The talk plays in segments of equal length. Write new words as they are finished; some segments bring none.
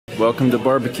Welcome to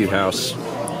Barbecue House.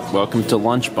 Welcome to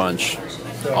Lunch Bunch.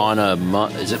 On a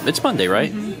it's Monday,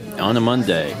 right? Mm-hmm. On a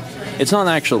Monday. It's not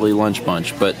actually Lunch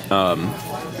Bunch, but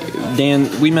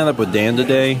Dan, we met up with Dan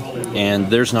today, and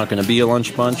there's not going to be a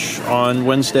Lunch Bunch on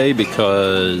Wednesday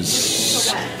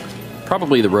because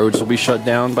probably the roads will be shut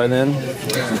down by then.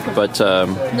 But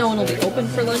no one will be open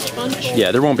for Lunch Bunch?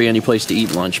 Yeah, there won't be any place to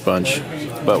eat Lunch Bunch.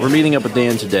 But we're meeting up with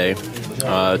Dan today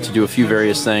to do a few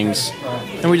various things,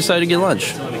 and we decided to get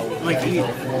lunch. Like eat?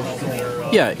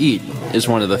 Yeah, eat is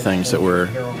one of the things that we're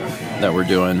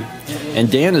doing.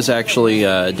 And Dan is actually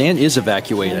Dan is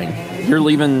evacuating. You're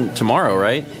leaving tomorrow,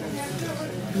 right?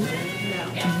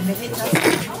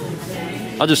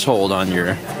 I'll just hold on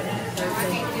your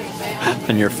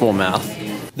full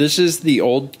mouth. This is the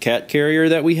old cat carrier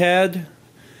that we had,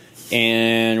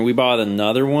 and we bought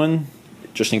another one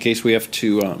just in case we have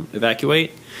to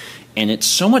evacuate. And it's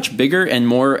so much bigger and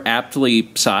more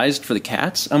aptly sized for the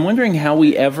cats. I'm wondering how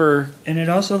we ever... And it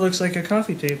also looks like a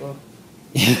coffee table.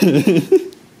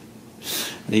 He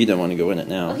don't want to go in it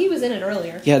now. Well, he was in it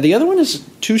earlier. Yeah, the other one is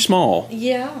too small.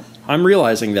 Yeah. I'm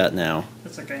realizing that now.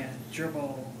 It's like a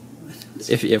gerbil.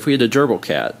 If we had a gerbil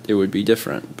cat, it would be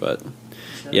different, but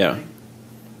yeah.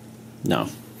 No,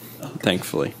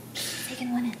 thankfully.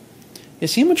 Taking one in. Yeah,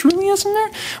 see how much room he has in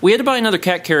there? We had to buy another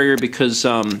cat carrier because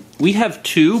we have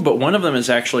two, but one of them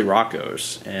is actually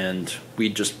Rocco's, and we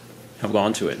just held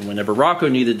on to it. And whenever Rocco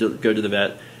needed to go to the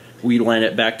vet, we lent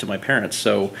it back to my parents.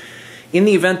 So in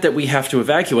the event that we have to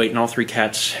evacuate and all three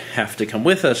cats have to come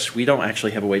with us, we don't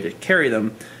actually have a way to carry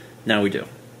them. Now we do.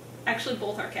 Actually,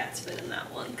 both our cats fit in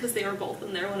that one because they were both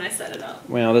in there when I set it up.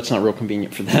 Well, that's not real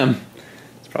convenient for them.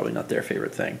 It's probably not their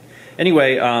favorite thing.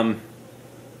 Anyway,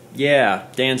 yeah,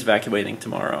 Dan's evacuating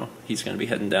tomorrow. He's going to be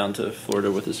heading down to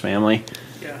Florida with his family.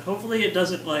 Yeah, hopefully it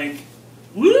doesn't like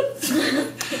whoop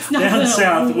down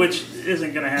south, which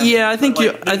isn't going to happen. Yeah, I think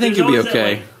you'll be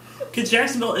okay. Because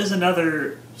Jacksonville is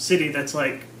another city that's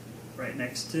like right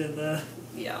next to the.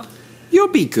 Yeah. You'll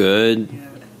be good. Yeah.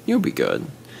 You'll be good.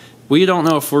 We don't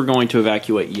know if we're going to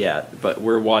evacuate yet, but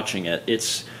we're watching it.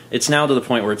 It's now to the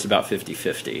point where it's about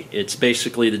 50-50. It's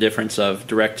basically the difference of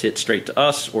direct hit straight to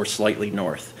us or slightly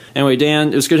north. Anyway,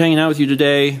 Dan, it was good hanging out with you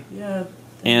today. Yeah.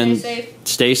 And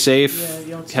stay safe.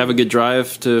 Yeah, have a good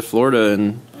drive to Florida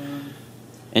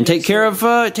and take care of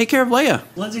Leia.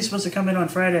 Lindsay's supposed to come in on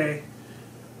Friday.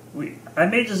 I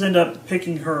may just end up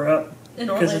picking her up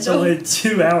because it's only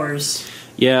 2 hours.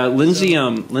 Yeah, Lindsay.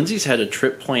 Lindsay's had a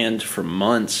trip planned for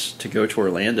months to go to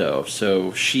Orlando.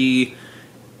 So she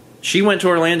went to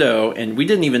Orlando, and we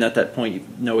didn't even at that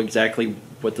point know exactly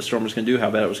what the storm was going to do,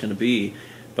 how bad it was going to be.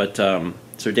 But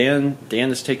so Dan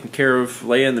is taking care of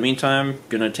Leia in the meantime.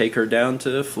 Going to take her down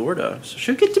to Florida, so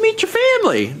she'll get to meet your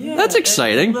family. Yeah, that's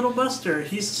exciting. And little Buster,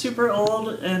 he's super old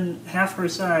and half her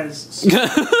size. So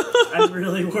I'm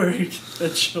really worried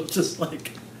that she'll just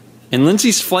like. And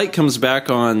Lindsay's flight comes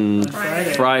back on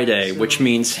Friday, so. Which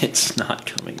means it's not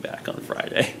coming back on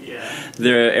Friday. Yeah. The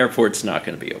airport's not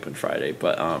going to be open Friday,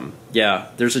 but yeah,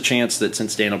 there's a chance that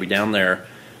since Dan will be down there,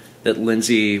 that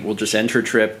Lindsay will just end her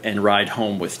trip and ride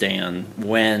home with Dan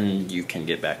when you can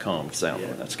get back home, because I don't know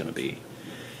when that's going to be.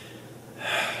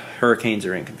 Hurricanes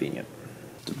are inconvenient.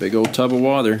 It's a big old tub of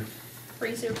water.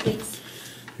 Freezer, please.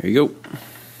 There you go.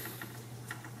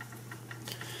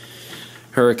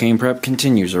 Hurricane prep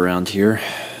continues around here.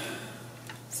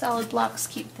 Solid blocks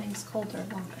keep things colder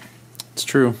longer. It's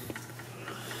true.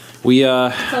 We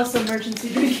It's also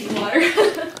emergency drinking water.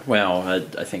 well,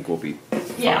 I think we'll be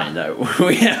fine.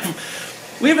 We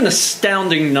have an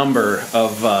astounding number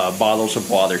of bottles of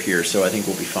water here, so I think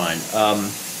we'll be fine.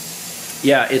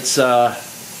 Yeah, it's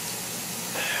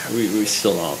we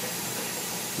still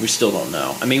don't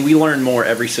know. I mean, we learn more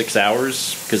every 6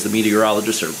 hours because the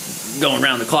meteorologists are going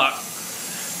around the clock,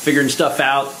 figuring stuff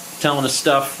out, telling us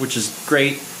stuff, which is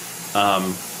great. But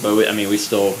we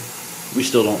still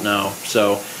don't know.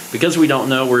 So because we don't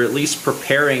know, we're at least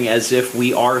preparing as if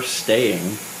we are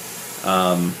staying.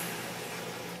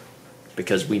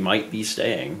 Because we might be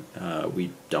staying.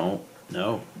 We don't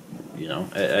know. You know,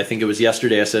 I think it was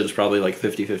yesterday I said it was probably like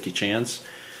 50-50 chance.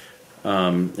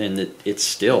 And it's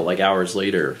still, like hours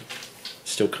later,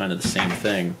 still kind of the same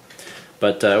thing.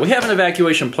 But we have an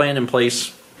evacuation plan in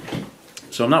place,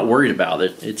 so I'm not worried about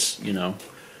it. It's, you know,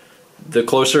 the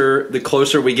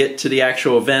closer we get to the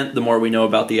actual event, the more we know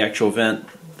about the actual event,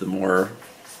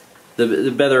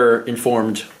 the better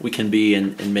informed we can be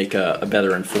and make a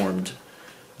better informed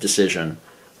decision.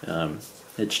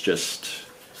 It's just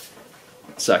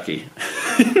sucky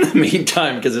in the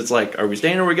meantime, because it's like, are we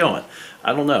staying or are we going?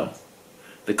 I don't know.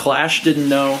 The Clash didn't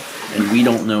know, and we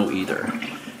don't know either.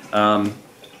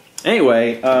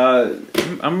 Anyway,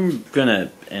 I'm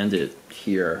gonna end it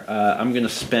here. I'm gonna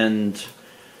spend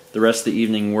the rest of the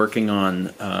evening working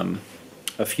on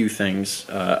a few things.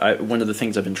 One of the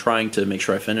things I've been trying to make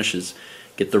sure I finish is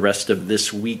get the rest of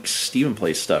this week's Stephen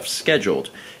Place stuff scheduled.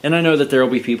 And I know that there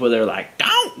will be people that are like,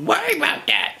 don't worry about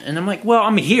that. And I'm like, well,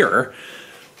 I'm here.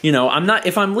 You know,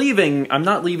 if I'm leaving, I'm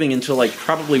not leaving until like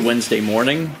probably Wednesday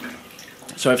morning.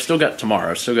 So I've still got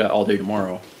tomorrow. I've still got all day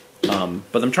tomorrow.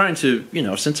 But I'm trying to, you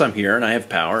know, since I'm here and I have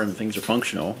power and things are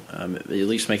functional, at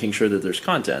least making sure that there's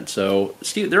content. So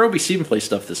there will be Stephen Place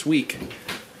stuff this week.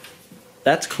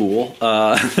 That's cool.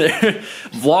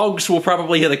 Vlogs will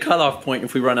probably hit a cutoff point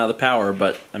if we run out of power,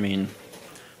 but I mean,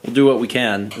 we'll do what we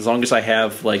can. As long as I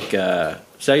have like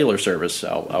cellular service,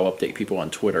 I'll update people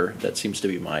on Twitter. That seems to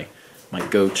be my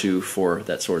go-to for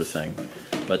that sort of thing.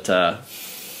 But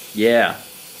yeah,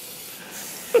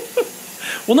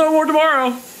 we'll know more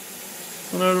tomorrow.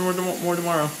 We'll know more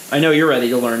tomorrow. I know you're ready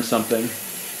to learn something.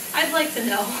 I'd like to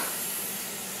know.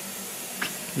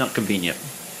 Not convenient.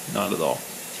 Not at all.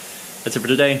 That's it for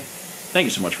today. Thank you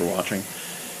so much for watching.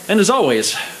 And as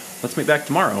always, let's meet back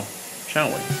tomorrow, shall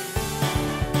we?